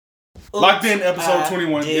Locked in, episode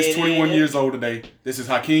 21. It's 21 years old today. This is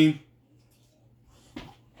Hakeem.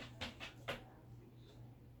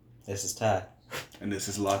 This is Ty. And this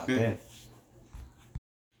is Locked In.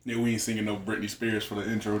 Yeah, we ain't singing no Britney Spears for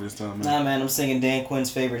the intro this time, man. Nah, man, I'm singing Dan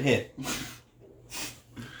Quinn's favorite hit.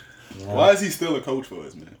 Why is he still a coach for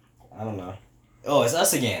us, man? I don't know. Oh, it's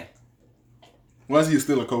us again. Why is he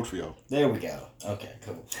still a coach for y'all? There we go. Okay,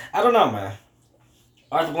 cool. I don't know, man.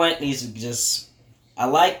 Arthur Blank needs to just... I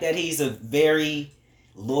like that he's a very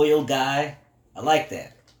loyal guy. I like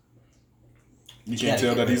that. You can't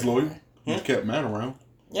tell that he's loyal? He kept Matt around.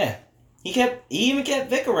 Yeah. He even kept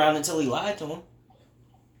Vic around until he lied to him.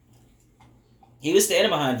 He was standing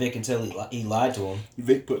behind Vic until he lied to him.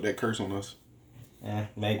 Vic put that curse on us. Yeah,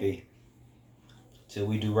 maybe. Till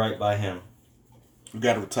we do right by him. We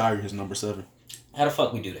got to retire his number 7. How the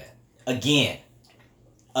fuck we do that? Again.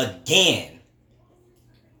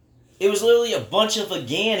 It was literally a bunch of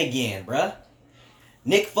again, bruh.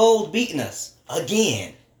 Nick Foles beating us.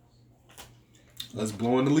 Again. Let's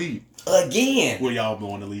blow in the lead. Again. Well, y'all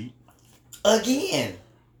blowing the lead. Again.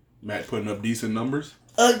 Matt putting up decent numbers.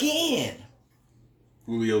 Again.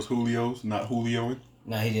 Julio's not Julioing.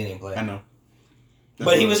 No, he didn't even play. I know.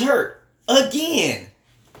 But he was hurt. Again.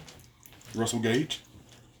 Russell Gage.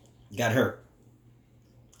 Got hurt.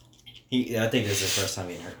 I think this is his first time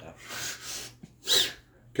getting hurt, though.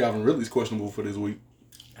 Calvin Ridley's questionable for this week.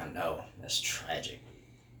 I know. That's tragic.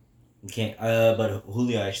 You can't. But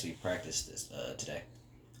Julio actually practiced this today.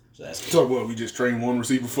 So that's good. So what? We just train one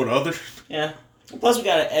receiver for the other? Yeah. Plus, we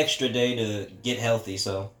got an extra day to get healthy,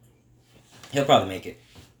 so he'll probably make it.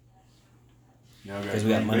 Because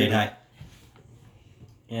we got Monday night.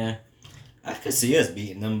 Yeah. I could see us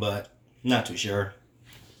beating them, but not too sure.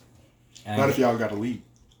 Not if y'all got a lead.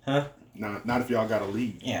 Huh? Not if y'all got a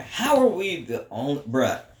lead. Yeah. How are we the only...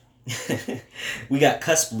 Bruh. We got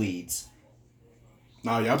cusp leads.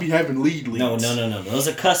 Nah, y'all be having leads. No. Those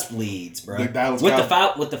are cusp leads, bro. With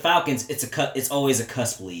the Falcons, it's always a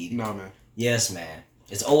cusp lead. No, man. Yes, man.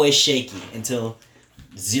 It's always shaky until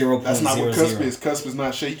 0.00. That's not what cusp is. Cusp is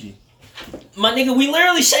not shaky. My nigga, we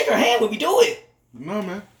literally shake our hand when we do it. No,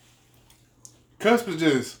 man. Cusp is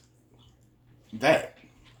just that.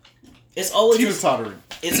 It's always teeter-tottering.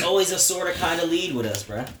 It's always a sort of kind of lead with us,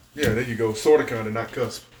 bro. Yeah, there you go. Sort of kind of, not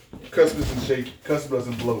cusp. Cusp isn't shaky. Cusp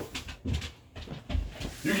doesn't blow.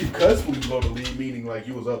 You can cusply blow the lead, meaning like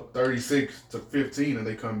you was up 36-15 and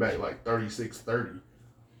they come back like 36-30.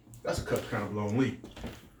 That's a cusp kind of blown lead.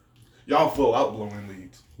 Y'all full out blowing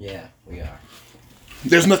leads. Yeah, we are.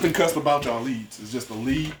 There's nothing cusp about y'all leads. It's just a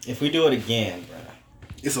lead. If we do it again, bro.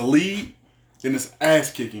 It's a lead, then it's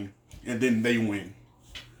ass kicking, and then they win.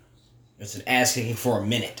 It's an ass kicking for a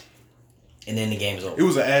minute, and then the game is over. It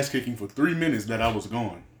was an ass kicking for 3 minutes that I was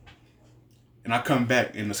gone. And I come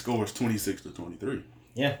back and the score is 26-23.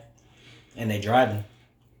 Yeah. And they driving.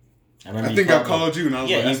 I think I called you and I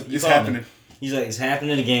was like, it's happening. He's like, it's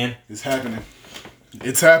happening again. It's happening.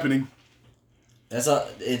 It's happening. That's all.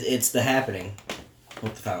 It's the happening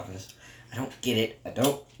with the Falcons. I don't get it.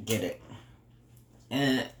 Get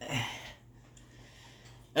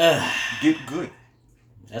good.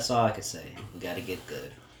 That's all I could say. We got to get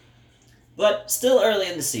good. But still early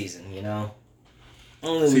in the season, you know.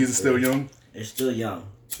 Season's still young? They're still young.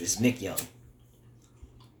 It's Nick Young.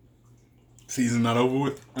 Season not over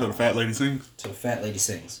with? Till the fat lady sings? Till the fat lady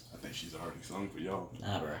sings. I think she's already sung for y'all.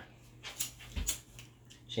 Nah, bro.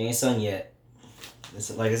 She ain't sung yet. It's,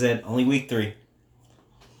 like I said, only week 3.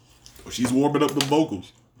 Well, she's warming up the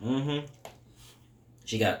vocals. Mm-hmm.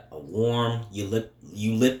 She got a warm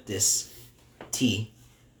eucalyptus tea.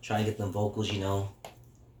 Trying to get them vocals, you know,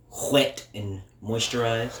 wet and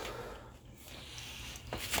moisturized.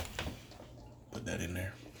 Put that in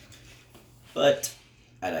there. But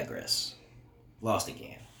I digress. Lost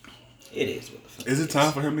again. It is what the fuck. Is it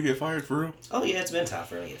time for him to get fired for real? Oh yeah, it's been time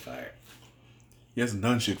for him to get fired. He hasn't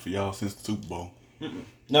done shit for y'all since the Super Bowl. Mm-mm.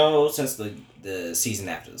 No, since the season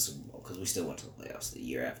after the Super Bowl, because we still went to the playoffs the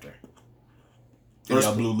year after.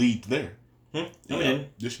 Y'all blew leads there. No, we didn't.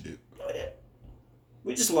 Yes, you did. No, we didn't.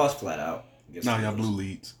 We just lost flat out. No, y'all blew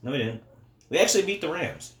leads. No, we didn't. We actually beat the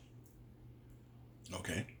Rams.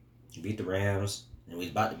 Okay. We beat the Rams, and we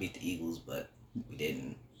was about to beat the Eagles, but we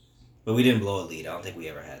didn't. But we didn't blow a lead. I don't think we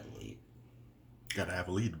ever had a lead. Gotta have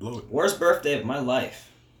a lead to blow it. Worst birthday of my life.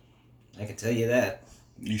 I can tell you that.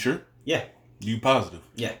 You sure? Yeah. You positive?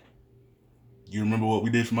 Yeah. You remember what we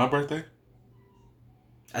did for my birthday?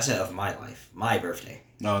 I said of my life. My birthday.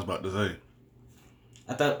 No, I was about to say.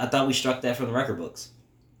 I thought we struck that from the record books.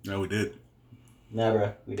 No, we did. Nah,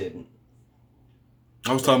 bro. We didn't.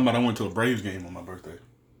 I was talking about I went to a Braves game on my birthday.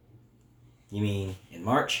 You mean in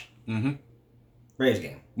March? Mm-hmm. Braves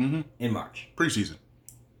game. Mm-hmm. In March. Preseason.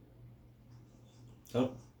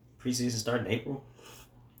 Oh, preseason starting in April?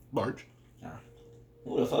 March.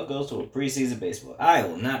 Who the fuck goes to a preseason baseball? I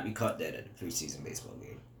will not be caught dead at a preseason baseball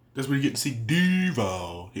game. That's where you get to see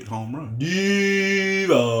Devo hit home run.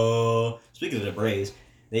 Devo. Speaking of the Braves,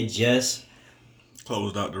 they just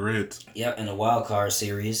closed out the Reds. Yep, in the wild card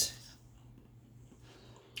series.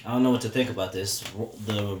 I don't know what to think about this.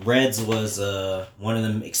 The Reds was one of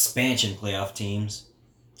them expansion playoff teams.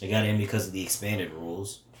 They got in because of the expanded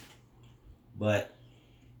rules. But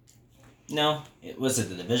no, was it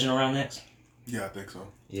the divisional round next? Yeah, I think so.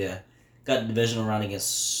 Yeah. Got the divisional round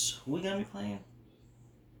against... Who we gonna be playing?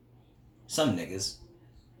 Some niggas.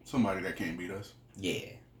 Somebody that can't beat us. Yeah.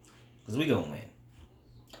 Because we gonna win.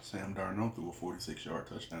 Sam Darnold threw a 46-yard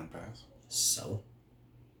touchdown pass. So?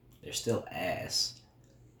 They're still ass.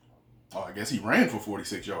 Oh, I guess he ran for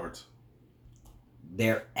 46 yards.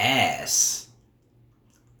 They're ass.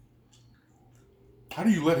 How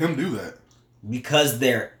do you let him do that? Because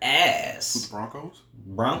they're ass. With the Broncos?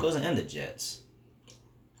 Broncos and the Jets.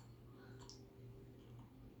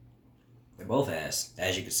 They're both ass,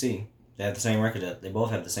 as you can see. They have the same record. They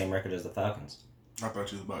both have the same record as the Falcons. I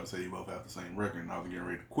thought you was about to say you both have the same record, and I was getting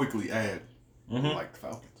ready to quickly add, like the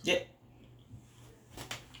Falcons. Yeah.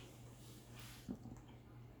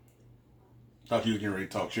 Thought you was getting ready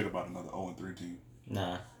to talk shit about another 0-3 team.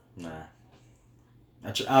 Nah.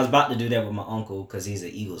 I was about to do that with my uncle because he's an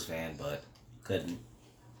Eagles fan, but couldn't.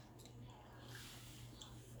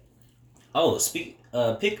 Oh,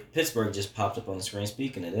 Pittsburgh just popped up on the screen.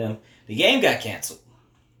 Speaking of them, the game got canceled.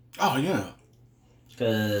 Oh, yeah.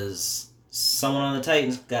 Because someone on the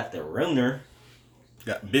Titans got the Roner.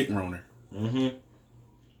 Got big Roner. Mm-hmm.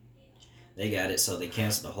 They got it, so they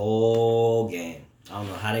canceled the whole game. I don't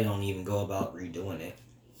know how they don't even go about redoing it.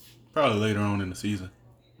 Probably later on in the season.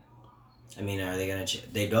 I mean, are they gonna?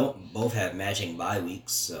 They don't both have matching bye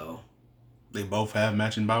weeks, so. They both have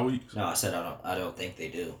matching bye weeks? No, I said I don't think they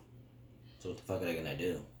do. So what the fuck are they gonna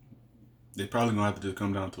do? They probably gonna have to just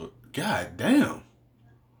come down to it. God damn.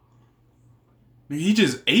 He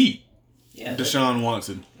just ate Deshaun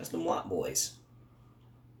Watson. That's them Watt boys.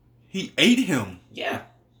 He ate him. Yeah,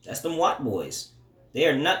 that's them Watt boys. They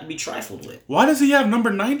are not to be trifled with. Why does he have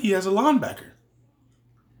number 90 as a linebacker?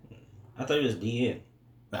 I thought he was DN.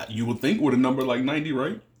 You would think with a number like 90,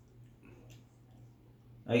 right?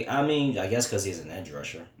 I mean, I guess because he's an edge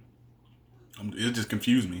rusher. It just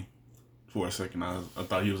confused me for a second. I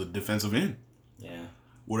thought he was a defensive end. Yeah.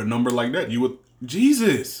 With a number like that, you would...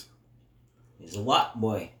 Jesus. He's a Watt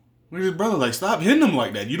boy. Look at his brother. Like, stop hitting him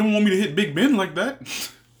like that. You don't want me to hit Big Ben like that.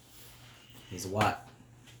 He's a Watt.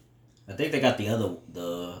 I think they got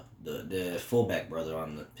the fullback brother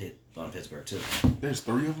on Pittsburgh too. There's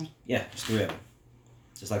 3 of them? Yeah, there's 3 of them.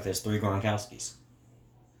 Just like there's 3 Gronkowskis.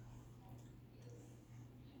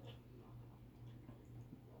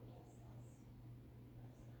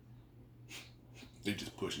 They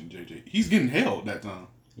just pushing JJ. He's getting held that time.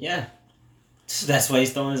 Yeah. That's why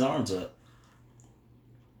he's throwing his arms up.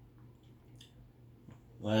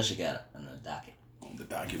 What else you got on the docket? On the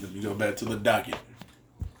docket. Let me go back to the docket.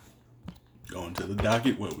 Going to the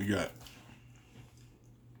docket, what we got?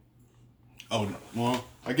 Oh, no. Well,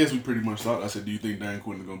 I guess we pretty much thought. I said, do you think Dan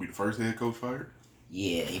Quinn is going to be the first head coach fired?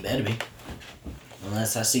 Yeah, he better be.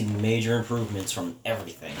 Unless I see major improvements from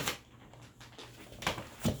everything.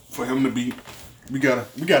 For him to be, we gotta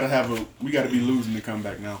be losing to come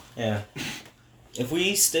back now. Yeah. If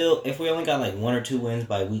we only got like 1 or 2 wins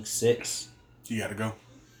by week 6, he gotta go.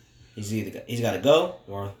 He's got to go,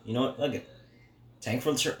 or you know what? Look it, tank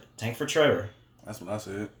for Trevor. That's what I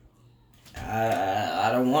said. I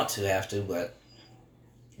don't want to have to, but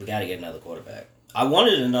we got to get another quarterback. I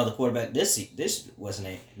wanted another quarterback this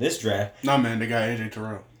draft. Nah, man, they got AJ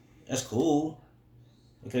Terrell. That's cool.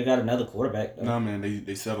 They could have got another quarterback though. Nah, man,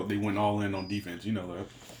 they settled. They went all in on defense. You know that.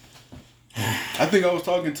 I think I was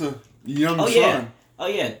talking to young son. Oh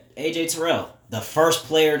yeah, AJ Terrell, the first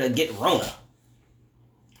player to get Rona.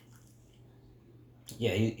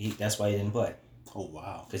 Yeah, he that's why he didn't play. Oh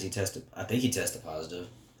wow. Because I think he tested positive.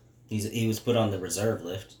 He was put on the reserve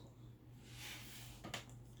list.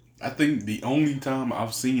 I think the only time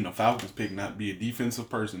I've seen a Falcons pick not be a defensive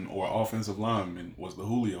person or offensive lineman was the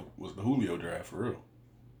Julio draft for real.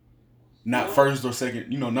 Not first or second,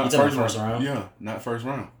 not first round. Yeah, not first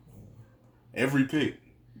round. Every pick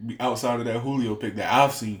outside of that Julio pick that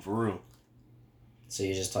I've seen for real. So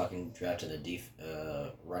you're just talking drafting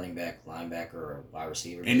a running back, linebacker, or wide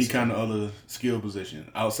receiver? Any kind of other skill position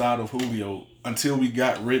outside of Julio until we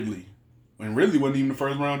got Ridley. And Ridley wasn't even the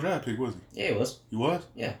first round draft pick, was he? Yeah, he was. He was?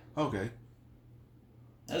 Yeah. Okay.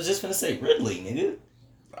 I was just gonna say Ridley, nigga.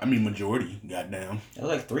 I mean, majority, goddamn. That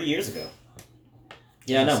was like 3 years ago.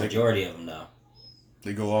 Yeah, I know, majority of them, though.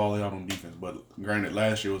 They go all out on defense, but granted,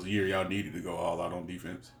 last year was a year y'all needed to go all out on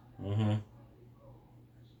defense. Mm-hmm.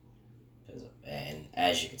 And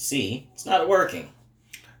as you can see, it's not working.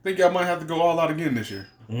 I think y'all might have to go all out again this year.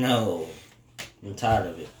 No. I'm tired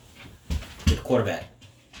of it. Get the quarterback.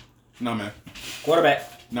 Nah, man.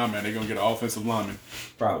 Quarterback. Nah, man. They're going to get an offensive lineman.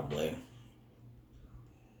 Probably.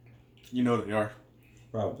 You know they are.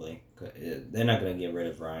 Probably. They're not going to get rid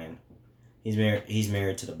of Ryan. He's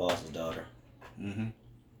married to the boss's daughter. Mm-hmm.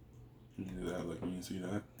 You do that like you didn't see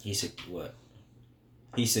that.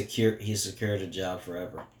 He secured a job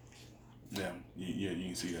forever. Yeah, you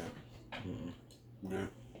can see that. Mm-mm.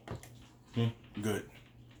 Good. Good.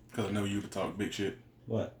 Because I know you to talk big shit.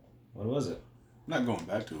 What? What was it? I'm not going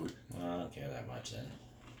back to it. I don't care that much then.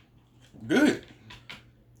 Good.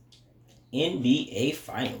 NBA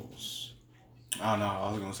Finals. I don't know. I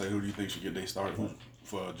was going to say, who do you think should get their start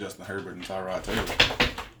for Justin Herbert and Tyrod Taylor?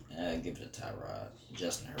 Give it to Tyrod.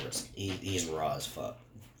 Justin Herbert, he's raw as fuck.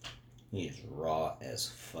 He is raw as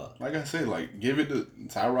fuck. Like I said, like, give it to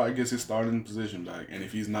Tyrod gets his starting position back, and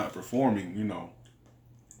if he's not performing,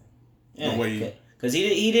 the way because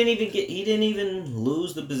he didn't even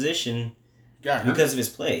lose the position because of his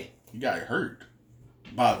play. He got hurt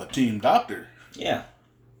by the team doctor. Yeah.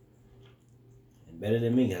 Better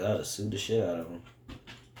than me, because I would have sued the shit out of him.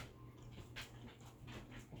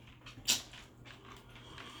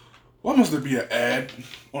 Why must there be an ad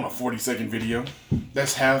on a 40-second video?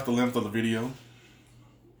 That's half the length of the video.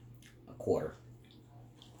 A quarter.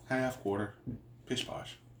 Half, quarter. Pish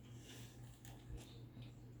posh.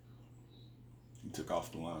 He took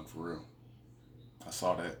off the line for real. I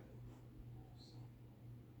saw that.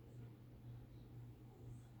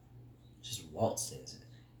 Just Walt says it.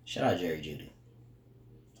 Shout out Jerry Judy.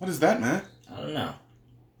 What is that, man? I don't know.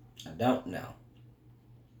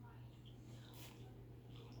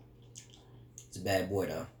 He's a bad boy,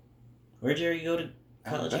 though. Where'd Jerry go to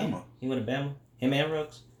college? Alabama. He went to Bama? Him and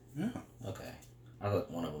Ruggs? Yeah. Okay. I thought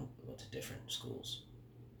one of them went to different schools.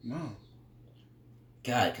 No.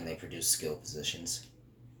 God, can they produce skill positions?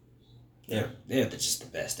 They're just the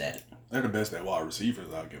best at it. They're the best at wide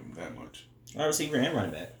receivers, I'll give them that much. Wide receiver and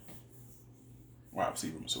running back. Wide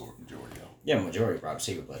receiver majority, though. Yeah, majority wide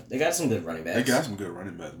receiver, but they got some good running backs. They got some good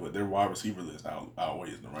running backs, but their wide receiver list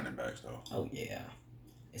outweighs the running backs, though. Oh, yeah.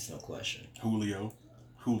 It's no question. Julio,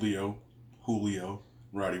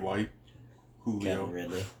 Roddy White, Kevin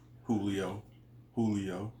Ridley. Julio,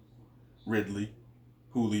 Ridley,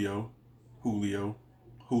 Julio,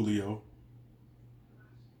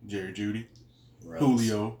 Jerry Judy, Ruggs.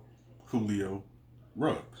 Julio,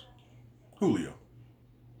 Ruggs, Julio.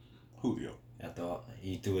 I thought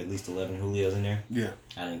you threw at least 11 Julios in there. Yeah.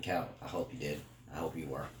 I didn't count. I hope you did. I hope you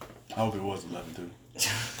were. I hope it was 11 too.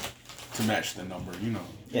 To match the number,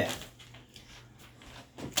 Yeah.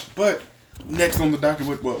 But next on the docket,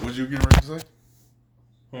 what was you getting ready to say?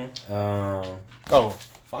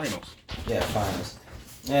 Finals. Yeah, finals.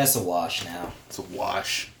 Yeah, it's a wash now. It's a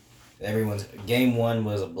wash. Game 1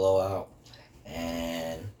 was a blowout,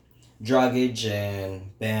 and Dragic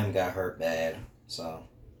and Bam got hurt bad. So,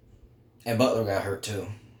 and Butler got hurt too.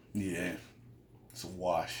 Yeah, it's a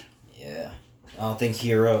wash. Yeah, I don't think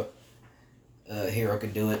Hero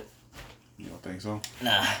could do it. You don't think so?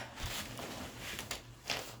 Nah.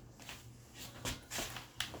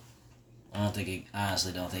 I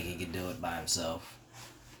honestly don't think he could do it by himself.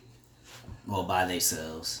 Well, by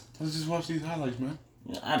themselves. Let's just watch these highlights, man.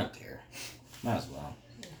 I don't care. Might as well.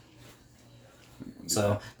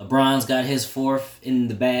 So, LeBron's got his 4th in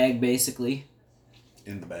the bag, basically.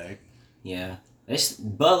 In the bag. Yeah.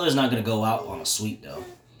 Butler's not going to go out on a sweep, though.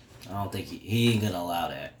 I don't think he ain't going to allow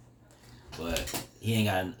that. But they ain't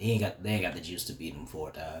got the juice to beat him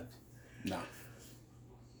 4 times. Nah.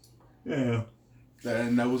 Yeah.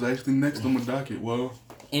 And that was actually next on the docket. Well,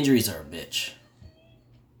 injuries are a bitch.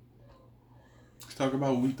 Let's talk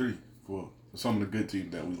about week 3 for some of the good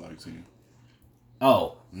teams that we like seeing.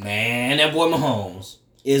 Oh, man, that boy Mahomes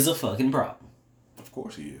is a fucking problem. Of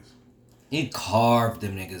course he is. He carved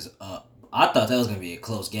them niggas up. I thought that was going to be a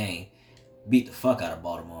close game. Beat the fuck out of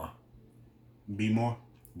Baltimore. B-more?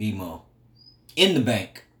 B-more. In the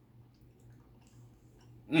bank.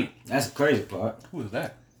 That's the crazy part. Who is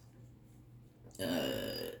that?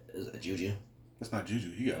 Is it Juju? That's not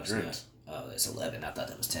Juju. He got dreads. Oh, it's 11. I thought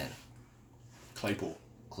that was 10. Claypool,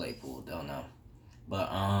 don't know. But,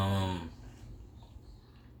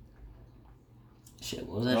 shit,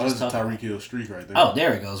 what was I just talking about? Tyreek Hill streak right there. Oh,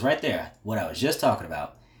 there it goes. Right there. What I was just talking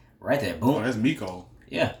about. Right there. Boom. Oh, that's Miko.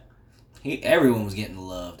 Yeah. Everyone was getting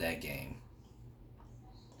love that game.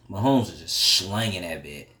 Mahomes was just slanging that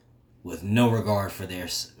bit with no regard for their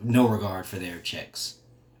checks.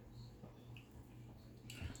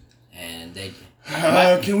 And they.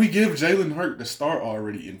 Can we give Jalen Hurts the start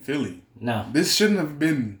already in Philly? No. This shouldn't have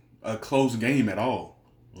been a close game at all.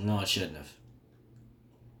 No, it shouldn't have.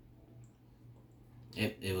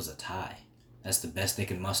 It was a tie. That's the best they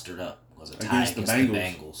could muster up. Was a tie against the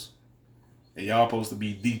Bengals. And y'all supposed to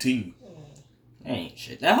be the team. Ain't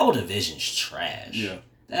shit. That whole division's trash. Yeah.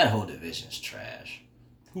 That whole division's trash.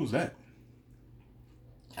 Who's that?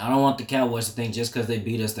 I don't want the Cowboys to think just because they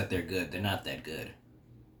beat us that they're good. They're not that good.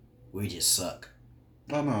 We just suck.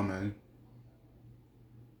 Oh, no, man.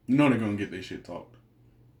 You know they're going to get their shit talked.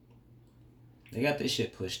 They got their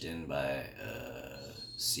shit pushed in by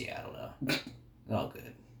Seattle, though. All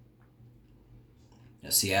good. Now,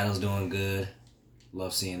 Seattle's doing good.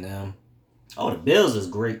 Love seeing them. Oh, the Bills is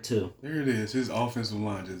great, too. There it is. His offensive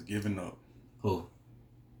line just giving up. Who?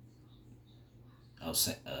 Oh,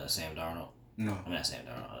 Sam Darnold? No. I'm not Sam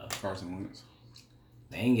Darnold. Carson Wentz.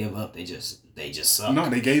 They ain't give up. They just suck. No,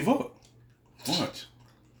 they gave up. Watch.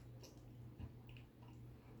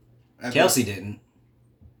 Kelsey didn't.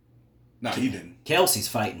 No, he didn't. Kelsey's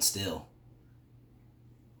fighting still.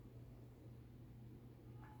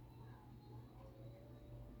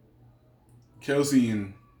 Kelsey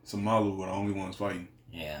and Samalu were the only ones fighting.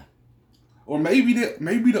 Yeah. Or maybe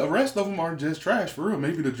the rest of them are just trash for real.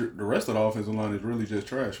 Maybe the rest of the offensive line is really just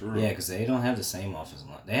trash for real. Yeah, because they don't have the same offensive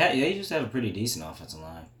line. They used to have a pretty decent offensive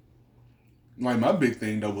line. Like my big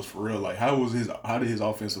thing though was for real. Like how did his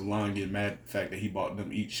offensive line get mad at the fact that he bought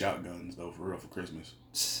them each shotguns though for real for Christmas?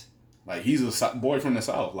 Like he's a boy from the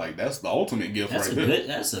South. Like that's the ultimate gift right there.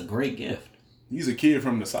 That's a great gift. He's a kid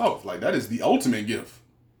from the South. Like that is the ultimate gift.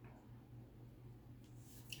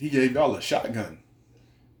 He gave y'all a shotgun.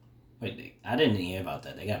 Wait, I didn't hear about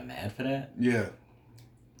that. They got mad for that? Yeah.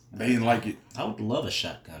 They didn't like it. I would love a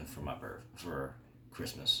shotgun for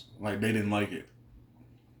Christmas. Like they didn't like it.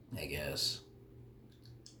 I guess.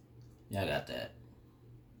 Yeah, I got that.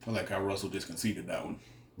 I like how Russell just conceded that one.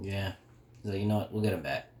 Yeah. So you know what? We'll get him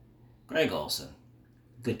back. Greg Olsen.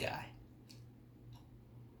 Good guy.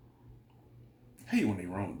 I hate when they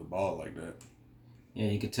run with the ball like that. Yeah,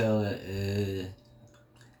 you could tell that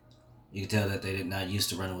they did not used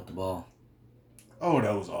to running with the ball. Oh,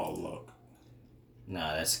 that was all luck.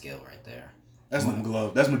 Nah, that's skill right there. That's them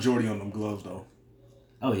gloves. That's majority on them gloves though.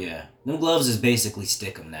 Oh yeah. Them gloves is basically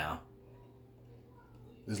stick 'em now.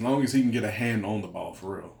 As long as he can get a hand on the ball,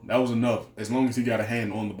 for real. That was enough. As long as he got a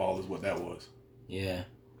hand on the ball is what that was. Yeah.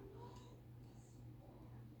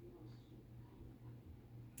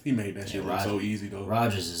 He made that shit look so easy though.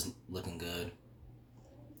 Rodgers is looking good.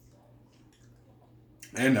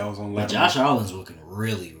 And that was on But Josh Allen's looking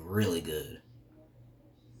really, really good.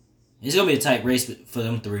 It's gonna be a tight race for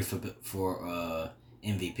them three for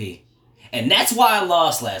MVP, and that's why I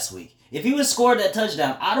lost last week. If he would have scored that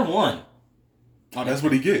touchdown, I'd have won. Oh, that's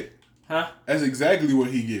what he get. Huh? That's exactly what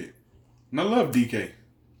he get. And I love DK.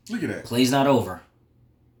 Look at that. Play's not over.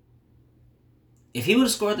 If he would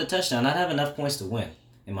have scored the touchdown, I'd have enough points to win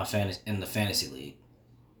in the fantasy league.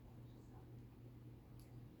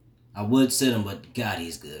 I would sit him, but God,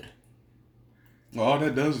 he's good. Well, all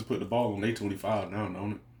that does is put the ball on 825 now,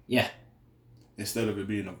 don't it? Yeah. Instead of it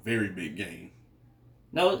being a very big game.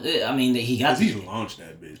 No, I mean he got. He launched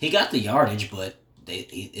that bitch. He got the yardage, but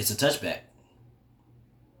it's a touchback.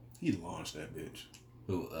 He launched that bitch.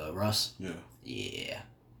 Who? Russ? Yeah. Yeah.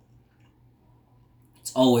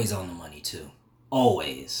 It's always on the money too.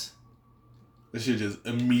 Always. That shit just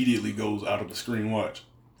immediately goes out of the screen. Watch.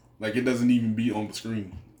 Like it doesn't even be on the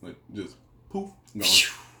screen. Like just poof.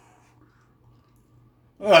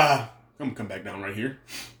 Gone. I'm gonna come back down right here.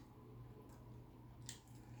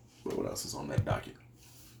 What else is on that docket?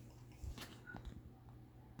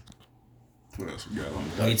 What else we got on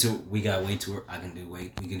the docket? We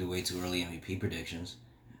can do way too early MVP predictions.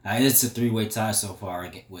 It's a 3-way tie so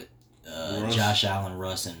far with Josh Allen,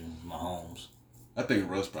 Russ, and Mahomes. I think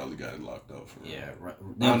Russ probably got it locked up.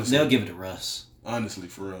 They'll give it to Russ. Honestly,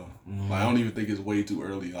 for real. Mm-hmm. Like I don't even think it's way too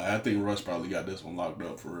early. Like I think Russ probably got this one locked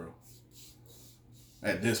up for real.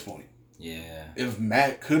 At this point. Yeah. If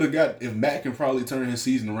Matt can probably turn his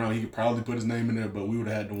season around, he could probably put his name in there, but we would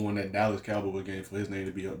have had to win that Dallas Cowboys game for his name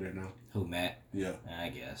to be up there now. Who, Matt? Yeah. I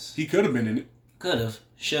guess. He could have been in it. Could have,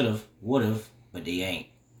 should have, would have, but he ain't.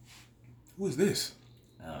 Who is this?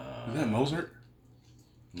 Is that Mozart?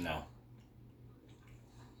 No.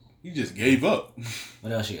 He just gave up.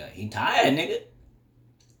 What else you got? He tired, nigga.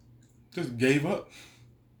 Just gave up.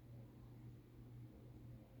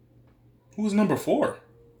 Who's number 4?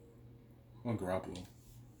 Oh, Garoppolo.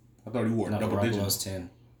 I thought he wore double Garoppolo's digits. 10.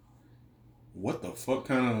 What the fuck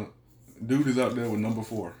kind of dude is out there with number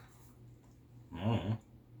 4? I don't know.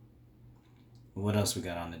 What else we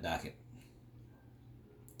got on the docket?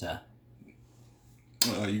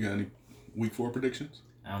 You got any week 4 predictions?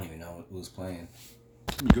 I don't even know who's playing.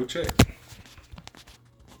 Let me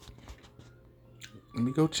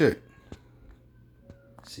go check.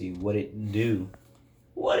 See what it do.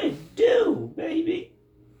 What it do, baby?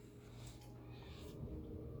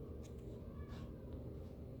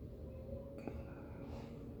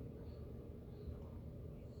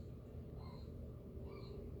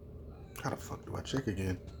 How the fuck do I check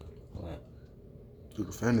again? What? Through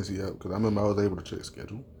the fantasy app, because I remember I was able to check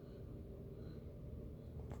schedule.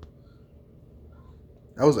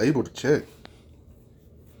 I was able to check.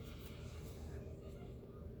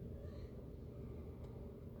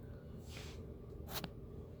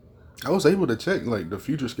 Like the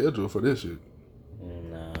future schedule for this shit.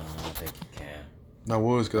 No, I don't think you can. I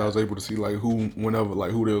was, because I was able to see like who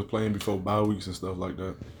they was playing before bye weeks and stuff like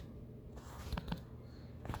that.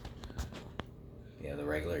 Yeah, the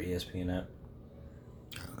regular ESPN app.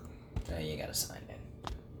 Now you gotta sign in.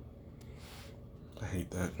 I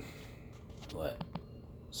hate that. What?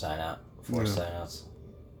 Sign out? 4 sign outs?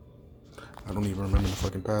 I don't even remember the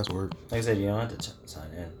fucking password. Like I said, you don't have to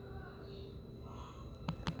sign in.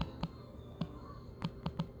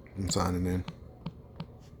 I'm signing in.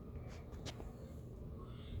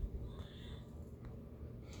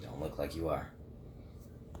 Don't look like you are.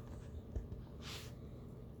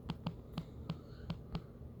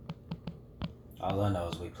 All I know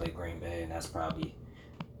is we play Green Bay, and that's probably...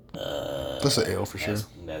 That's an L for sure.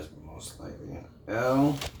 That's most likely an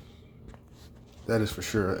L. That is for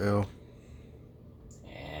sure an L.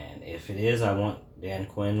 And if it is, I want Dan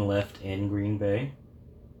Quinn left in Green Bay.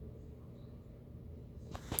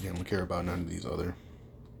 Yeah, I don't care about none of these other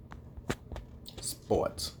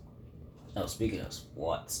sports. Oh, speaking of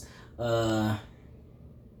sports, UFC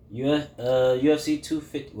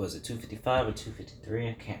 250, was it 255 or 253?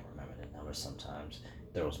 I can't remember the number sometimes.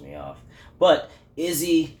 It throws me off. But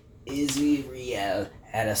Izzy Real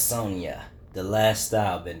Adesanya, the last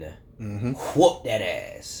style bender, whooped that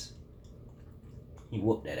ass. He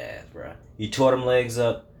whooped that ass, bro. He tore them legs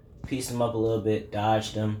up, pieced him up a little bit,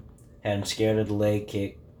 dodged him, had him scared of the leg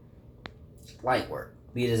kick. Light work.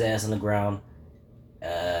 Beat his ass on the ground.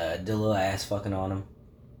 Did a little ass fucking on him.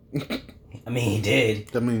 I mean, he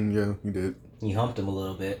did. I mean, yeah, he did. He humped him a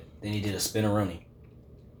little bit. Then he did a spin-a-rooney.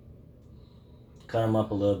 Cut him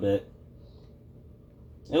up a little bit.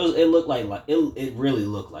 It looked like it really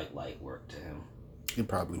looked like light work to him. It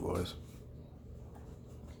probably was.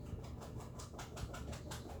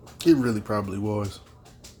 It really probably was.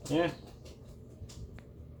 Yeah.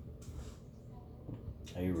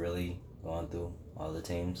 Are you really going through all the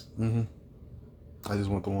teams? Mm-hmm. I just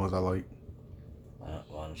want the ones I like.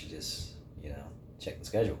 Why don't you just, check the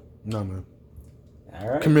schedule? No, man. All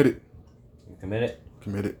right. Committed. You committed?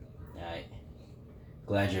 Committed. All right.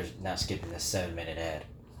 Glad you're not skipping this 7-minute ad.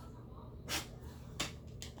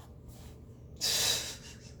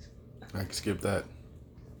 I can skip that.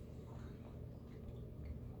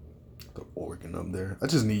 The Oregon up there. I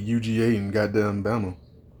just need UGA and goddamn Bama.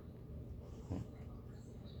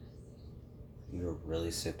 You're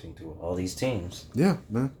really sifting through all these teams. Yeah,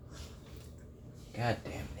 man.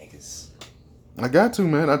 Goddamn niggas. I got to,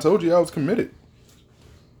 man. I told you I was committed.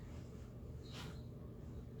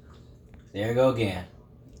 There you go again.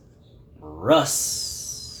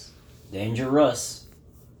 Russ. Danger Russ.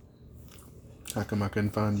 How come I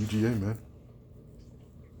couldn't find UGA, man?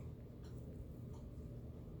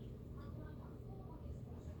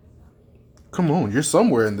 Come on, you're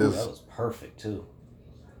somewhere in this. Ooh, that was perfect, too.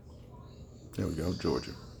 There we go,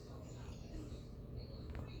 Georgia.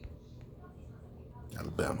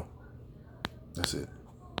 Alabama. That's it.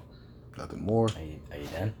 Nothing more. Are you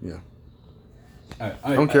done? Yeah.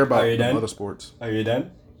 I don't care about the other sports. Are you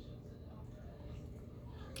done?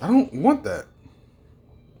 I don't want that.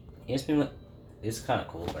 It's kind of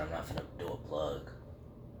cool, but I'm not finna do a plug.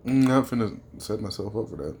 I'm not finna set myself up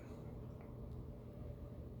for that.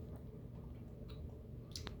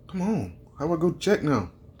 Come on. How do I go check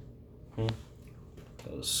now?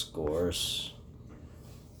 Those scores.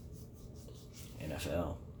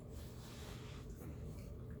 NFL.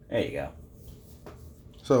 There you go.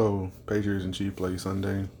 So, Patriots and Chiefs play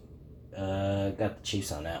Sunday. Got the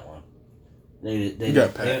Chiefs on that one. You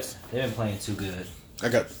got Pats. They've been playing too good. I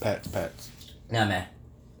got the Pats. Nah, man.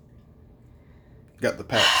 Got the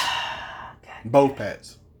Pats. God, Both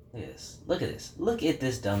Pats. Look at this. Look at this. Look at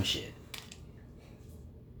this dumb shit.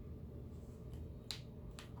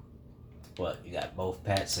 What, you got both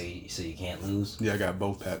Pats, so you can't lose? Yeah, I got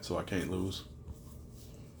both Pats, so I can't lose.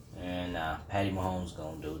 And Patty Mahomes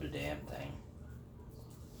gonna do the damn thing.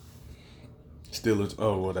 Steelers.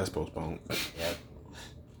 Oh, well, that's postponed. Yep.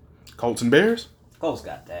 Colts and Bears? Colts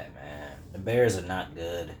got that, man. The Bears are not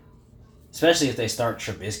good. Especially if they start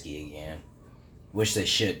Trubisky again. Which they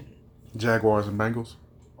shouldn't. Jaguars and Bengals?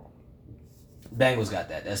 Bengals got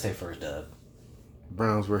that. That's their first dub.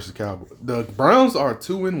 Browns versus Cowboys. The Browns are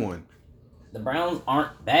 2-1. The Browns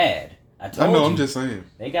aren't bad. I I know, you. I'm just saying.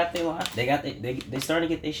 They got their line. They started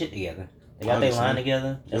to get their shit together. They got their line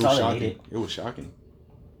together. That's all they needed. It was shocking.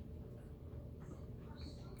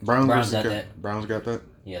 Browns got that. Browns got that.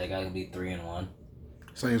 Yeah, they got to be 3-1.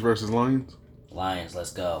 Saints versus Lions. Lions,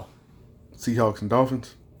 let's go. Seahawks and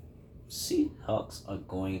Dolphins. Seahawks are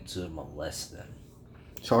going to molest them.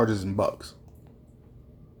 Chargers and Bucks.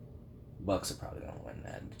 Bucks are probably gonna win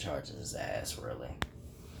that. The Chargers is ass, really.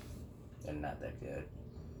 They're not that good.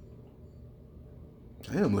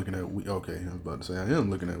 I am looking at week. Okay, I was about to say I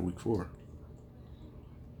am looking at week 4.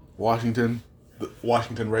 Washington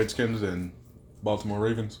Redskins and Baltimore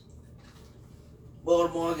Ravens.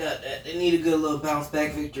 Baltimore got that. They need a good little bounce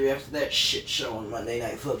back victory after that shit show on Monday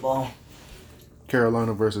Night Football.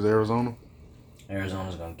 Carolina versus Arizona.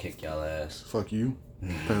 Arizona's gonna kick y'all ass. Fuck you.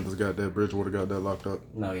 Panthers got that. Bridgewater got that locked up.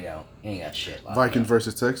 No, you don't. He ain't got shit locked Vikings up.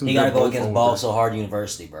 versus Texans. He gotta go against Ball So Hard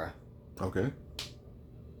University, bro. Okay.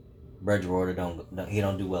 Bridgewater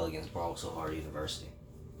don't do well against Ball So Hard University.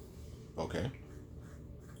 Okay.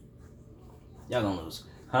 Y'all gonna lose,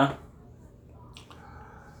 huh?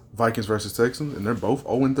 Vikings versus Texans, and they're both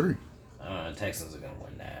 0-3. The Texans are gonna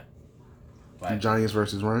win that. Giants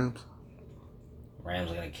versus Rams.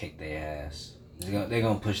 Rams are gonna kick their ass. They're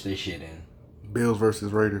gonna push their shit in. Bills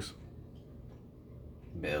versus Raiders.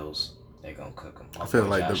 Bills. They're gonna cook them. I feel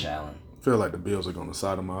like Josh Allen. Feel like the Bills are gonna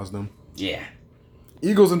sodomize them. Yeah.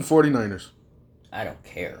 Eagles and 49ers. I don't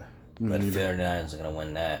care. But the 49ers are gonna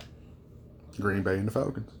win that. Green Bay and the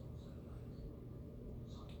Falcons.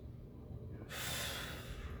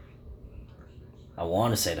 I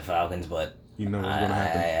want to say the Falcons, but you know what's gonna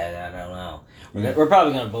happen. I don't know. We're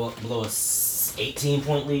probably gonna blow a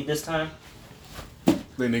 18-point lead this time.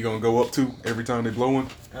 Then they're gonna go up 2 every time they blow one.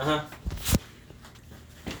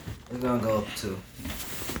 We're gonna go up 2.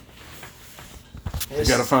 You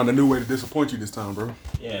gotta find a new way to disappoint you this time, bro.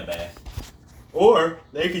 Yeah, man. Or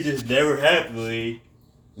they could just never have the lead.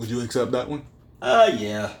 Would you accept that one?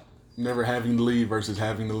 Yeah. Never having the lead versus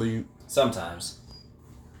having the lead. Sometimes.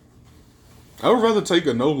 I would rather take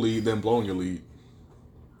a no lead than blowing your lead.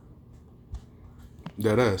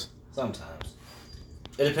 Dead ass. Sometimes.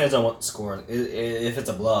 It depends on what the score. If it's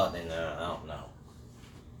a blowout, then I don't know.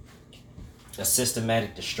 A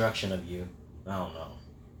systematic destruction of you. I don't know.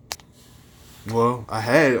 Well, I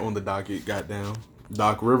had it on the docket, goddamn.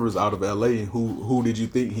 Doc Rivers out of LA. Who did you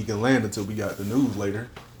think he could land until we got the news later?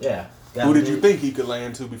 Yeah. Who did you think he could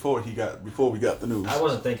land to before we got the news? I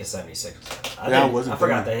wasn't thinking 76. I wasn't.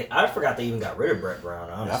 I forgot they even got rid of Brett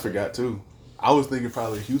Brown. Honestly. Yeah, I forgot too. I was thinking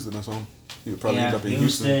probably Houston or something. He would probably end up in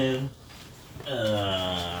Houston.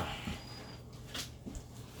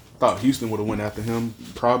 Thought Houston would have went after him.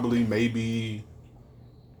 Probably, maybe.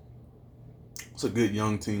 It's a good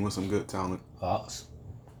young team with some good talent. Hawks.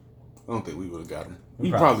 I don't think we would have got him.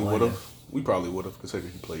 We probably would have. We probably would have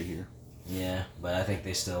considered he played here. Yeah, but I think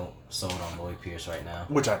they still sold on Lloyd Pierce right now.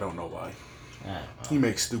 Which I don't know why. I don't know. He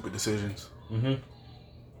makes stupid decisions. Mm-hmm.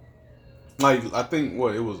 Like, I think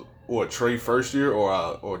it was Trey first year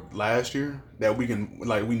or last year that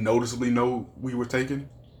we noticeably know we were taking.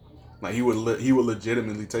 Like he would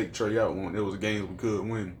legitimately take Trey out when it was games we could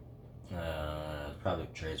win. Probably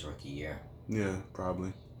Trey's rookie year. Yeah,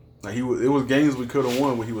 probably. Like it was games we could have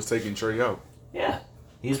won when he was taking Trey out. Yeah,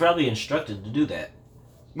 he's probably instructed to do that.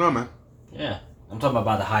 No, man. Yeah, I'm talking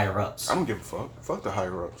about the higher ups. I don't give a fuck. Fuck the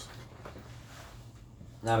higher ups.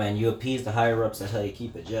 Nah, man, you appease the higher ups. That's how you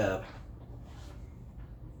keep a job.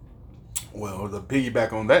 Well, to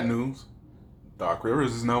piggyback on that news, Doc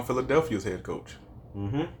Rivers is now Philadelphia's head coach.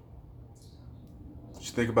 Mm-hmm. What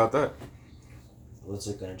you think about that? What's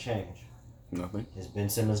it gonna change? Nothing. Is Ben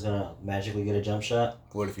Simmons gonna magically get a jump shot?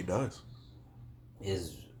 What if he does?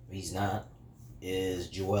 He's not? Is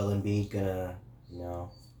Joel Embiid gonna,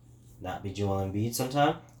 not be Joel Embiid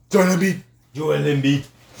sometime? Joel Embiid. Joel Embiid.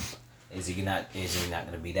 Is he not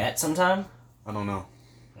gonna be that sometime? I don't know.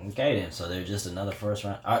 Okay then, so they're just another first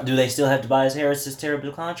round. Do they still have Tobias Harris'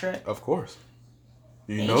 terrible contract? Of course.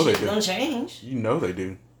 Ain't shit gonna change. You know they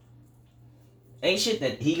do. Ain't shit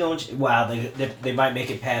that he gonna. Wow, they might make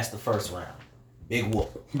it past the first round. Big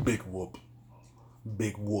whoop. Big whoop.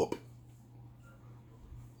 Big whoop.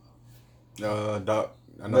 Doc.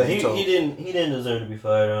 I know But he didn't deserve to be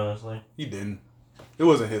fired. Honestly, he didn't. It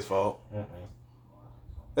wasn't his fault.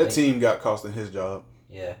 That team got costing his job.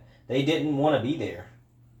 Yeah, they didn't want to be there.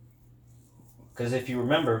 Because if you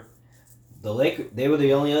remember, they were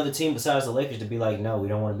the only other team besides the Lakers to be like, no, we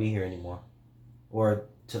don't want to be here anymore, or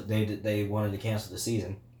they wanted to cancel the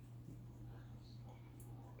season.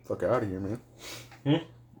 Fuck out of here, man. Hmm?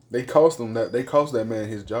 They cost him that. They cost that man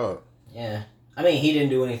his job. Yeah, I mean he didn't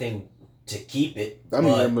do anything to keep it. I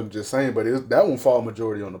mean, I'm just saying, but that won't fall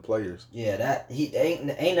majority on the players. Yeah, that he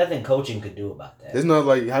ain't nothing coaching could do about that. It's not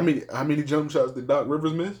like how many jump shots did Doc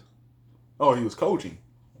Rivers miss? Oh, he was coaching.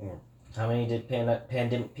 How many did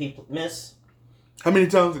pandemic people miss? How many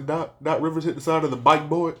times did Doc Rivers hit the side of the bike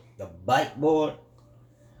board? The bike board?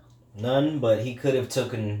 None, but he could have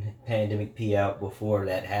taken pandemic P out before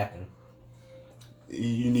that happened.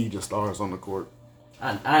 You need your stars on the court.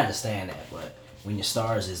 I understand that, but when your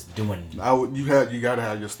stars is doing, you gotta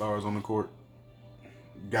have your stars on the court.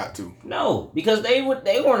 Got to. No, because they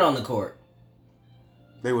weren't on the court.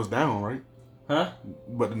 They was down, right? Huh?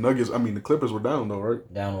 But the Clippers were down though,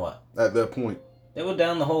 right? Down what? At that point. They were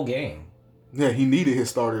down the whole game. Yeah, he needed his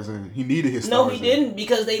starters in. No, he didn't,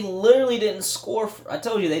 because they literally didn't score. I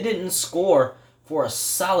told you, they didn't score for a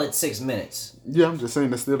solid 6 minutes. Yeah, I'm just saying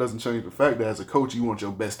that still doesn't change the fact that as a coach, you want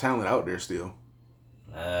your best talent out there still.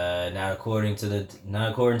 Not according to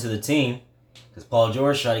the team, because Paul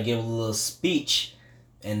George tried to give a little speech,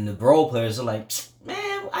 and the role players are like,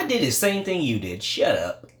 "Man, I did the same thing you did. Shut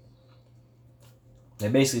up." They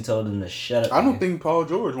basically told him to shut up. I don't think Paul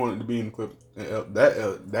George wanted to be in the Clip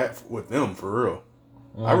that with them for real.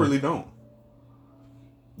 I really don't.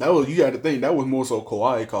 You got to think that was more so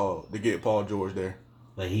Kawhi called to get Paul George there.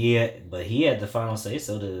 But he had the final say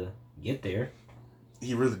so to get there.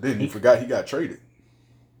 He really didn't. He forgot he got traded.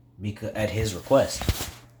 Because at his request.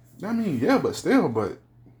 I mean, yeah, but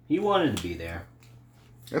he wanted to be there.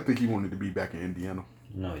 I think he wanted to be back in Indiana.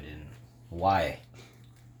 No, he didn't. Why?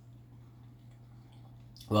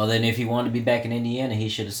 Well, then if he wanted to be back in Indiana, he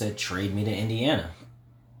should have said, trade me to Indiana.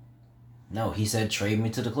 No, he said, trade me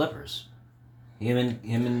to the Clippers. Him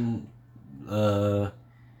and Kawhi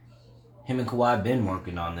been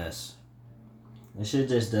working on this. This shit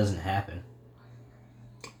just doesn't happen.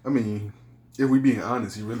 I mean, if we being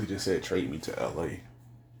honest, he really just said, trade me to L.A.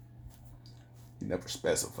 He never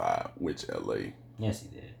specified which L.A. Yes, he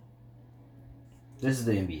did. This is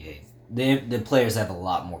the NBA. The players have a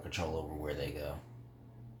lot more control over where they go.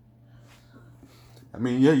 I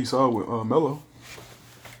mean, yeah, you saw it with Melo.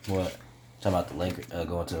 What? Talking about the Lakers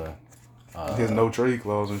going to his no trade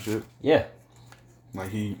clause and shit. Yeah. Like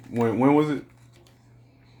when was it?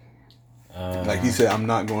 Like he said, I'm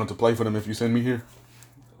not going to play for them if you send me here.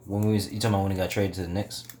 You talking about when he got traded to the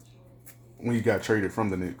Knicks? When he got traded from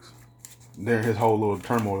the Knicks, during his whole little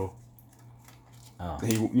turmoil. Oh.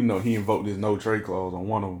 He invoked his no trade clause on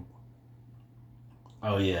one of them.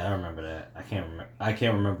 Oh yeah, I remember that. I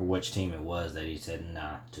can't remember which team it was that he said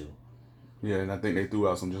nah to. Yeah, and I think they threw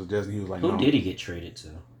out some suggestions. He was like, Who no. did he get traded to?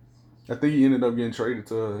 I think he ended up getting traded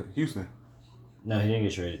to Houston. No, he didn't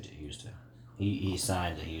get traded to Houston. He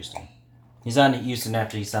signed to Houston. He signed to Houston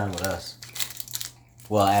after he signed with us.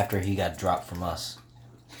 Well, after he got dropped from us.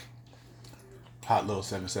 Hot little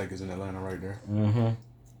 7 seconds in Atlanta right there. Mm-hmm.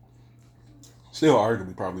 Still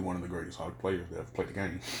arguably probably one of the greatest hockey players that have played the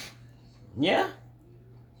game. Yeah.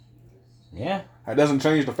 Yeah. That doesn't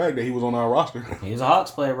change the fact that he was on our roster. He's a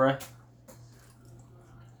Hawks player, bro.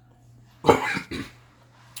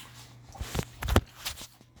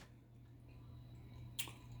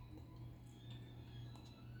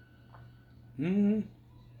 You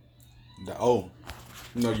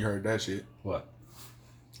you heard that shit. What?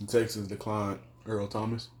 Texas declined Earl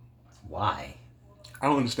Thomas. Why? I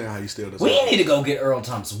don't understand how he still does. We need to go get Earl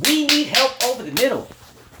Thomas. We need help over the middle.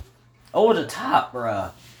 Over the top,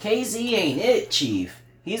 bruh. KZ ain't it, Chief.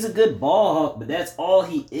 He's a good ball hawk, but that's all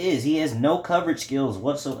he is. He has no coverage skills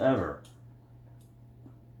whatsoever.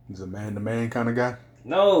 He's a man-to-man kind of guy?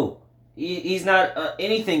 No. He's not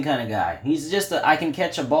anything kind of guy. He's just a I can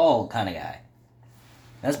catch a ball kind of guy.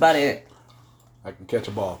 That's about it. I can catch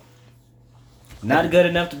a ball. Not good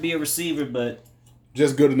enough to be a receiver, but...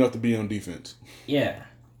 Just good enough to be on defense. Yeah.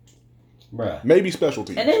 Bruh. Maybe special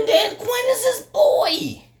teams. And then Dan Quinn is his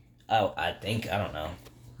boy. Oh, I don't know.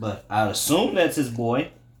 But I would assume that's his boy.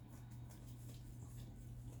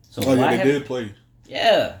 So they did play.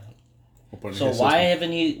 Yeah. So why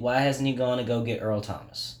hasn't he gone to go get Earl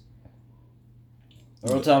Thomas?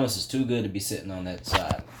 Earl Thomas is too good to be sitting on that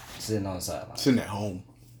side. Sitting on the sideline. Sitting at home.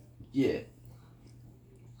 Yeah.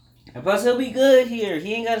 And plus he'll be good here.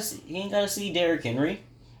 He ain't gotta see Derrick Henry.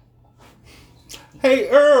 Hey,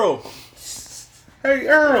 Earl. Hey,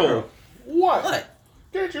 Earl. What?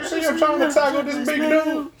 Can't you see I'm trying to tackle this big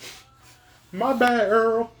dude? My bad,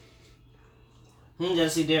 Earl. He ain't gonna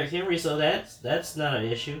see Derrick Henry, so that's not an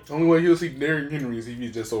issue. Only way he'll see Derrick Henry is if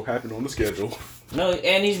he just so happened on the schedule. No,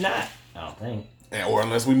 and he's not. I don't think. Or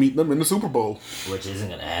unless we meet them in the Super Bowl. Which isn't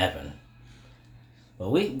gonna happen.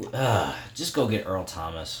 But we just go get Earl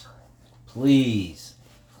Thomas. Please.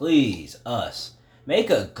 Please, us.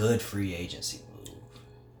 Make a good free agency move.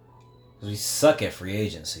 Because we suck at free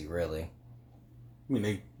agency, really. I mean,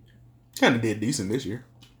 they kind of did decent this year.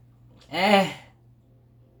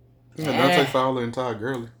 Dante Fowler and Todd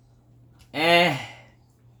Gurley. Dante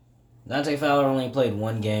Fowler only played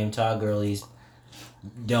one game. Todd Gurley's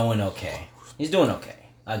doing okay. He's doing okay.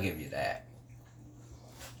 I'll give you that.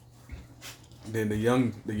 Then the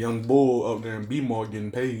young bull up there in B-Mall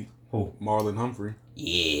getting paid. Who? Marlon Humphrey.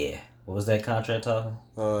 Yeah. What was that contract talking?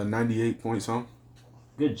 98 point something.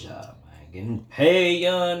 Good job, man. Getting paid,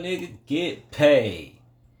 young nigga. Get paid.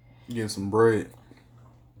 Getting some bread.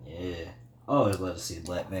 Yeah. Always love to see a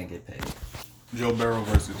black man get paid. Joe Burrow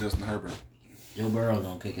versus Justin Herbert. Joe Burrow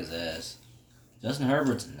gonna kick his ass. Justin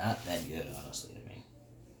Herbert's not that good, honestly, to me.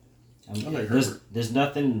 I like Herbert. There's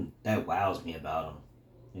nothing that wows me about him,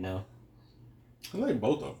 you know? I like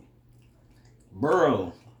both of them.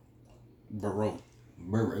 Burrow.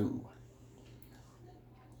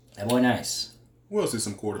 That boy nice. Who else is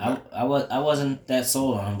some quarterback? I wasn't that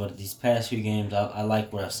sold on him, but these past few games, I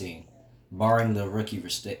like what I've seen. Barring the rookie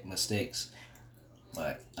mistakes.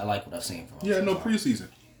 But I like what I've seen from him. Yeah, no preseason.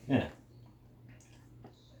 Yeah.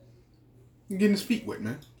 He's getting his feet wet,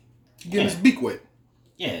 man. He's getting his beak wet.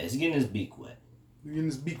 Yeah, he's getting his beak wet.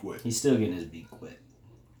 He's still getting his beak wet.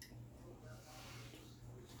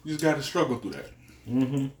 You just got to struggle through that.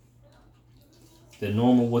 Mm-hmm. The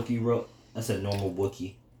normal Wookiee I said normal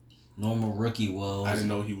Wookiee. Normal rookie woes. I didn't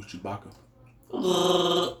know he was Chewbacca.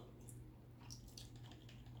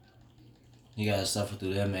 You gotta suffer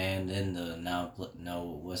through that, man. Then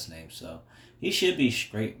what's name? So he should be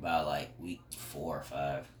straight by like week 4 or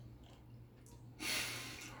 5.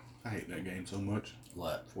 I hate that game so much.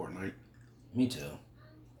 What? Fortnite. Me too.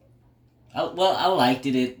 I liked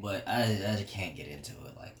it, but I can't get into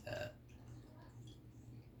it like that.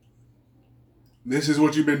 This is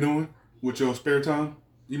what you've been doing with your spare time,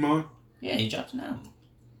 Iman? Yeah, he dropped an album.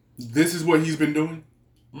 This is what he's been doing?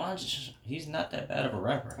 He's not that bad of a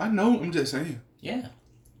rapper. I know, I'm just saying. Yeah.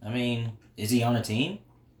 I mean, is he on a team?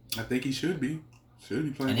 I think he should be. Should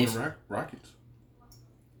be playing for the Rockets.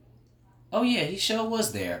 Oh, yeah, he sure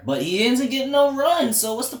was there. But he isn't getting no run,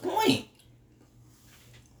 so what's the point?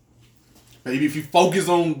 Maybe if you focus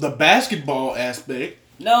on the basketball aspect.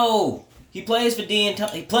 No. He plays for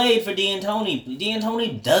D'Antoni. He played for D'Antoni.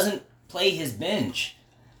 D'Antoni doesn't play his bench.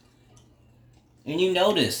 And you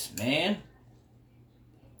know this, man.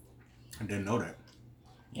 I didn't know that.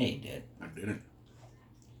 Yeah, you did. I didn't.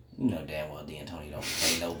 You know damn well D'Antoni don't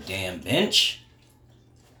play no damn bench.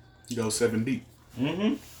 He goes 7 deep.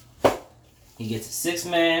 Mm-hmm. He gets a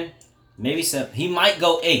 6-man, maybe 7. He might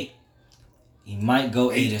go 8. He might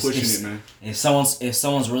go 8. Pushing it, man. If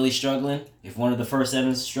someone's really struggling, if one of the first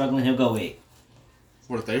 7's struggling, he'll go 8.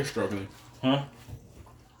 What if they're struggling? Huh?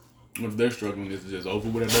 What if they're struggling? Is it just over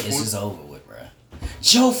with at that point? This is over with, bruh.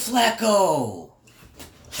 Joe Flacco!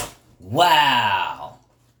 Wow.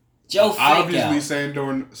 Joe Fake Obviously, Out.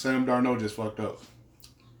 Sam Darnold just fucked up.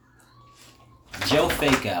 Joe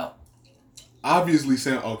Fake Out. Obviously,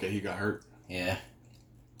 okay, he got hurt. Yeah.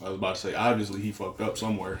 I was about to say, obviously, he fucked up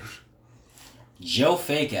somewhere. Joe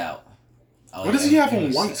Fake Out. Oh, what does he have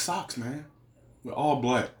on white socks, man? With all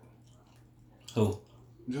black. Who?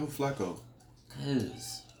 Joe Flacco.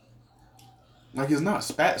 Cause. Like, it's not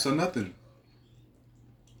spats or nothing.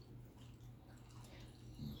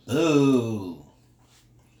 Boo.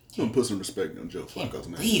 I'm gonna put some respect on Joe Flacco's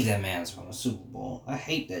name. Believe that man's from the Super Bowl. I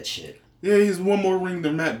hate that shit. Yeah, he's one more ring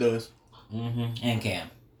than Matt does. Mm-hmm. And Cam.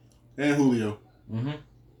 And Julio.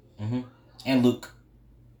 Mm-hmm. Mm-hmm. And Luke.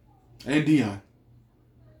 And Deion.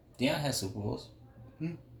 Deion has Super Bowls.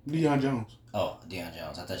 Deion Jones. Oh, Deion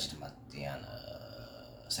Jones. I thought you were talking about Deion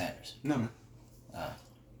Sanders. No, man.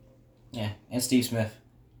 Yeah. And Steve Smith.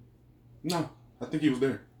 No, I think he was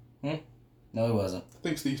there. No, he wasn't. I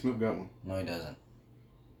think Steve Smith got one. No, he doesn't.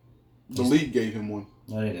 The league gave him one.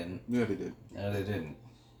 No, they didn't. Yeah, they did. No, they didn't.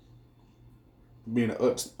 Being an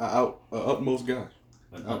utmost guy.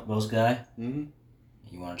 An utmost guy? Mm-hmm.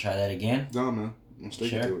 You want to try that again? No, man. I'm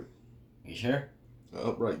sticking to it. You sure? An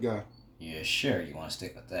upright guy. You're sure you want to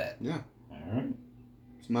stick with that? Yeah. Alright.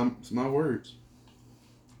 It's my words.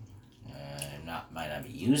 Might not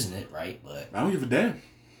be using it right, but I don't give a damn.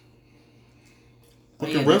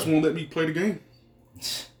 Fucking refs won't let me play the game.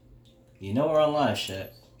 You know we're on live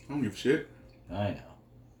shit. I don't give a shit. I know.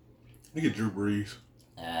 Look at Drew Brees.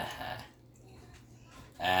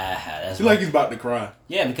 That's Feel like he's about to cry.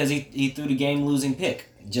 Yeah, because he threw the game-losing pick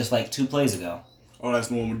just like 2 plays ago. Oh, that's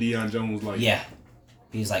the one with Deion Jones. Like, yeah,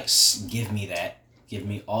 he's like, give me that, give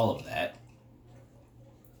me all of that.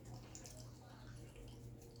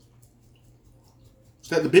 Is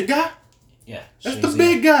that the big guy? Yeah, that's the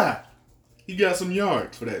big guy. He got some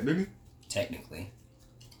yards for that, didn't he? Technically.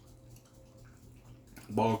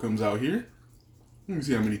 Ball comes out here. Let me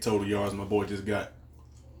see how many total yards my boy just got.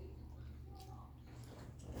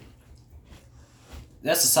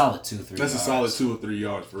 That's a solid 2-3 yards. That's a solid 2 or 3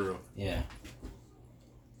 yards for real. Yeah.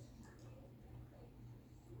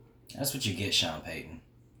 That's what you get, Sean Payton.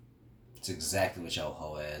 It's exactly what your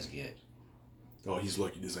whole ass get. Oh, he's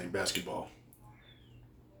lucky this ain't basketball.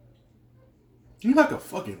 You're like a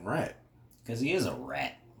fucking rat. Because he is a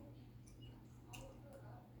rat.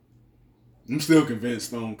 I'm still convinced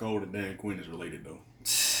Stone Cold and Dan Quinn is related, though.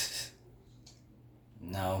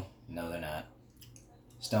 No, they're not.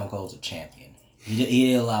 Stone Cold's a champion.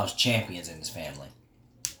 He allows champions in his family.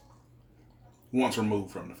 Once removed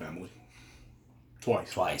from the family.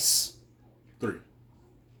 Twice. 3.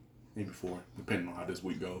 Maybe 4, depending on how this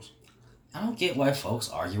week goes. I don't get why folks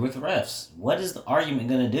argue with refs. What is the argument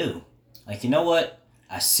going to do? Like, you know what?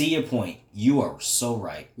 I see your point. You are so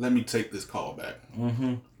right. Let me take this call back.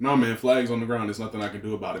 Mm-hmm. No, man, flags on the ground. There's nothing I can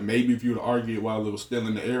do about it. Maybe if you would have argued it while it was still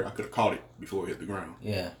in the air, I could have caught it before it hit the ground.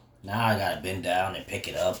 Yeah. Now I got to bend down and pick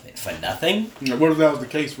it up and for nothing? What if that was the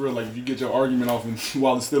case for real? Like, if you get your argument off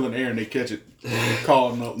while it's still in the air and they catch it,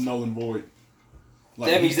 call null and void.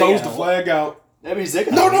 Like, he throws the flag out. That means they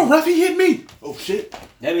got No, ref, he hit me. Oh, shit.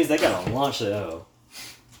 That means they got to launch it out.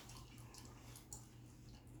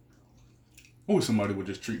 I wish somebody would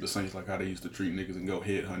just treat the Saints like how they used to treat niggas and go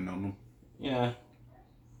head hunting on them. Yeah.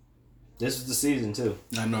 This was the season, too.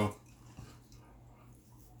 I know.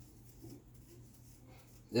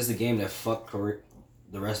 This is the game that fucked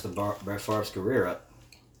the rest of Brett Favre's career up.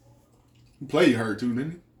 He played hurt, too,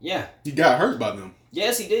 didn't he? Yeah. He got hurt by them.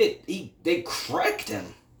 Yes, he did. They cracked him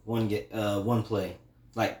one play.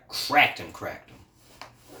 Like, cracked him.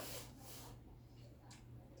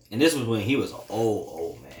 And this was when he was an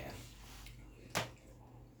old man.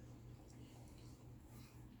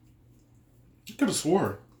 I could have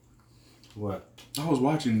swore. What? I was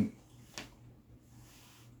watching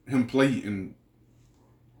him play in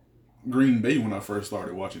Green Bay when I first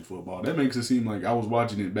started watching football. That makes it seem like I was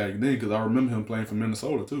watching it back then because I remember him playing for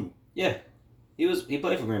Minnesota too. Yeah. He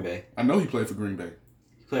played for Green Bay. I know he played for Green Bay.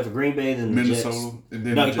 He played for Green Bay, then Minnesota. The Jets. And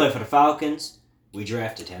then no, he played for the Falcons. We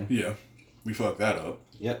drafted him. Yeah. We fucked that up.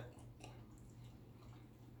 Yep.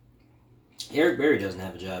 Eric Berry doesn't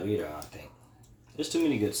have a job either, I think. There's too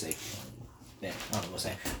many good safeties. I don't know what I'm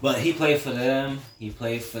saying. But he played for them. He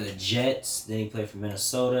played for the Jets. Then he played for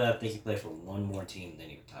Minnesota. I think he played for one more team. Then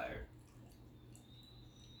he retired.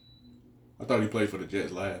 I thought he played for the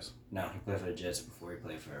Jets last. No, he played for the Jets before he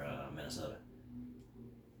played for Minnesota.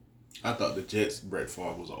 I thought the Jets, Brett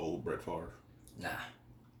Favre was an old Brett Favre. Nah.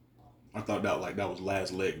 I thought that was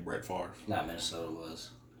last leg Brett Favre. Nah, Minnesota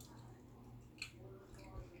was.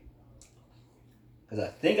 Because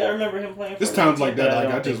I think I remember him playing for It's times like that,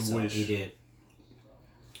 like I just wish. He did.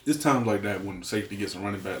 It's times like that when safety gets a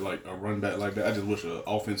running back like that. I just wish an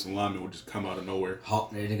offensive lineman would just come out of nowhere. Hawk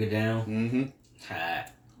that nigga down. Mm-hmm. Ha.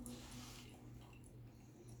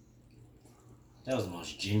 That was the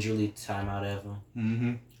most gingerly timeout ever.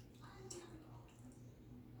 Mm-hmm.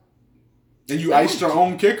 And you iced your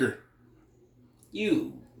own kicker.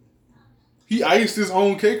 He iced his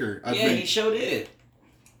own kicker. I think. He sure did.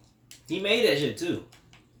 He made that shit too.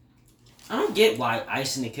 I don't get why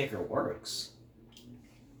icing the kicker works.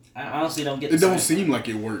 I honestly don't get. It don't seem like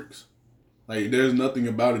it works. Like there's nothing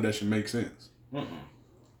about it that should make sense. Mm-mm.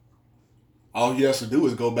 All he has to do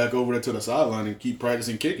is go back over there to the sideline and keep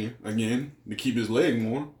practicing kicking again to keep his leg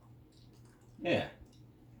warm. Yeah.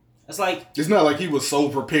 It's like... It's not like he was so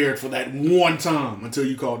prepared for that one time until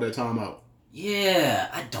you called that timeout. Yeah,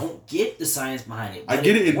 I don't get the science behind it. I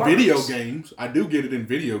get it in video games. I do get it in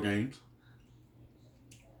video games.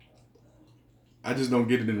 I just don't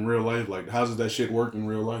get it in real life. Like, how does that shit work in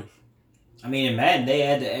real life? I mean, in Madden, they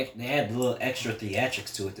add the little extra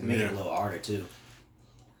theatrics to it to make it a little harder, too.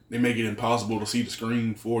 They make it impossible to see the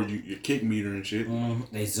screen for you, your kick meter and shit.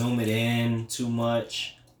 They zoom it in too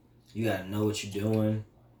much. You gotta know what you're doing.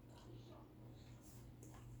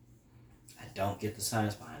 I don't get the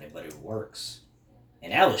science behind it, but it works.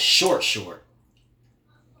 And that was short.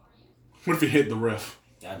 What if it hit the ref?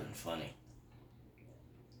 That'd been funny.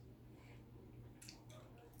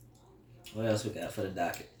 What else we got for the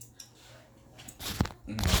docket?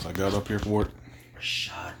 What else I got up here for it?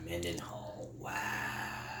 Rashad Mendenhall.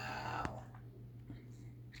 Wow.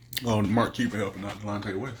 Oh, Mark Cuban helping out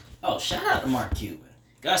Delonte West. Oh, shout out to Mark Cuban.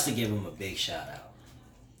 Got to give him a big shout out.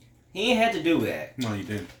 He ain't had to do that. No, he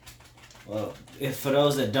didn't. Well, for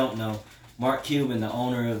those that don't know, Mark Cuban, the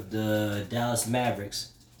owner of the Dallas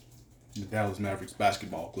Mavericks. The Dallas Mavericks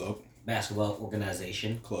basketball club. Basketball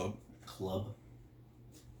organization. Club.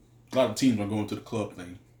 A lot of teams are going to the club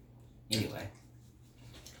thing. Anyway.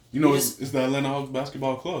 You know, it's the Atlanta Hawks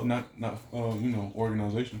basketball club, not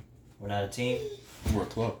organization. We're not a team. We're a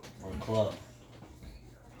club. We're a club.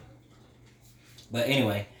 But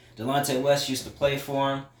anyway, Delonte West used to play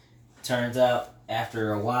for him. Turns out,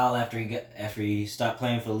 after a while, after he stopped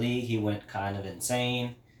playing for the league, he went kind of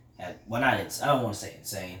insane. I don't want to say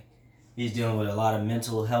insane. He's dealing with a lot of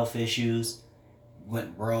mental health issues.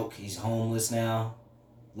 Went broke. He's homeless now,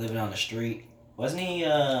 living on the street. Wasn't he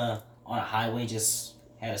on a highway? Just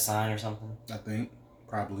had a sign or something. I think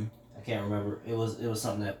probably. I can't remember. It was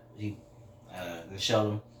something that he they showed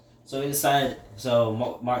him. So he decided.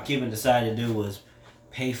 So Mark Cuban decided to do was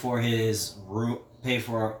pay for his room, pay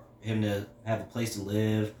for him to have a place to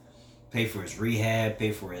live, pay for his rehab,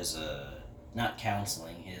 pay for his not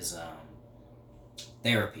counseling, his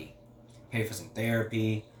therapy, pay for some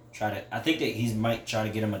therapy. I think that he might try to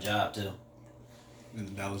get him a job too. In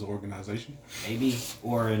the Dallas organization? Maybe,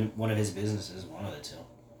 or in one of his businesses, one of the two.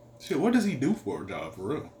 Shit, what does he do for a job, for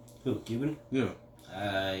real? Who, Cuban? Yeah.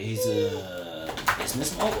 He's a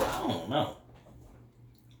business mogul? I don't know.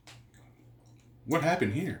 What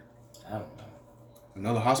happened here? I don't know.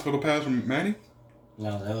 Another hospital pass from Manny?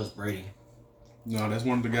 No, that was Brady. No, that's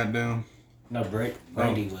one of the goddamn... No,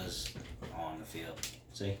 Brady was on the field.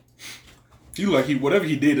 See? Whatever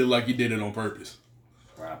he did, he did it on purpose.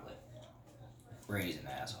 Probably. Brady's an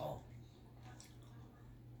asshole.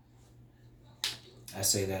 I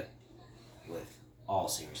say that with all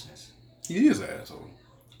seriousness. He is an asshole.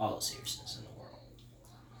 All the seriousness in the world.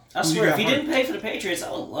 I swear, if he didn't pay for the Patriots,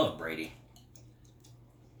 I would love Brady.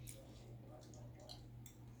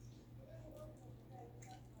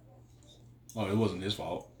 Oh, it wasn't his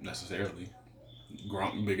fault, necessarily.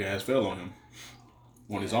 Gronk big ass fell on him.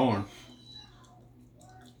 On his arm.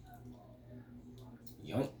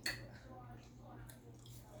 Yoink.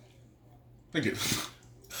 Look at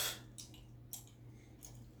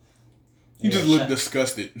He just looked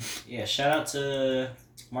disgusted. Yeah, shout out to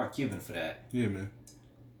Mark Cuban for that. Yeah, man.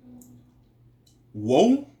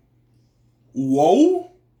 Whoa?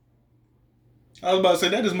 I was about to say,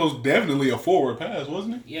 that is most definitely a forward pass,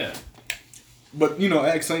 wasn't it? Yeah. But,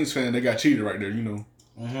 ex-Saints fan, they got cheated right there,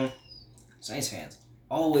 Mm-hmm. Saints fans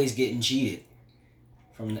always getting cheated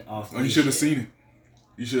from off. Oh, you should have seen it.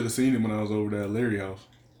 You should have seen it when I was over there at Larry house.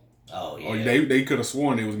 Oh, yeah. Oh, they could have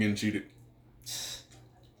sworn they was getting cheated.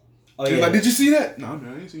 Oh, yeah. Like, did you see that? No,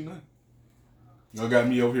 man, I ain't seen nothing. Y'all got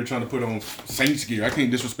me over here trying to put on Saints gear. I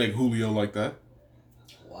can't disrespect Julio like that.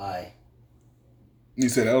 Why? He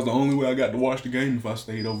said that was the only way I got to watch the game if I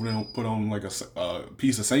stayed over there and put on like a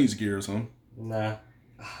piece of Saints gear or something. Nah.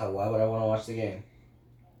 Why would I want to watch the game?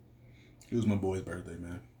 It was my boy's birthday,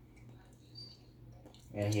 man.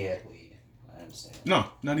 And he had weed. I understand. No,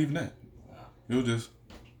 not even that. Oh. It was just,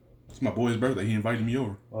 it's my boy's birthday. He invited me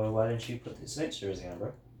over. Well, why didn't you put the Saints jersey on,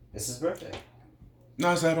 bro? It's his birthday. No,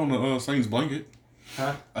 I sat on the Saints blanket.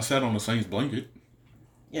 Huh? I sat on the Saints blanket.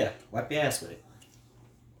 Yeah, wipe your ass with it.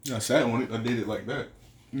 I sat on it. I did it like that.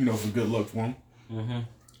 For good luck for him. Mm-hmm.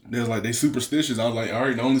 They was like, they superstitious. I was like, all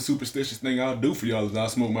right, the only superstitious thing I'll do for y'all is I'll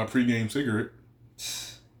smoke my pregame cigarette.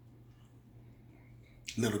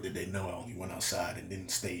 Little did they know I only went outside and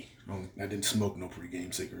didn't stay. I didn't smoke no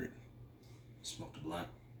pregame cigarette. Smoked a blunt?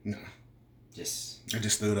 No. I just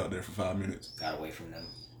stood out there for 5 minutes. Got away from them.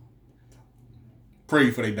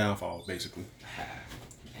 Prayed for their downfall, basically.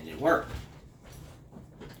 And it worked.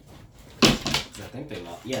 I think they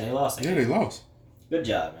lost. Yeah, they lost. Yeah, they lost. Good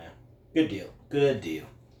job, man. Good deal.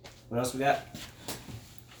 What else we got?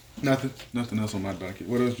 Nothing else on my docket.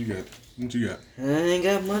 What else you got? What you got? I ain't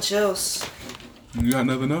got much else. You got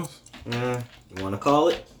nothing else? You want to call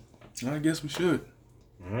it? I guess we should.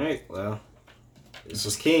 All right, well, this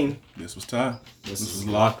was King. This was Ty. This was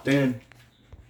Locked In.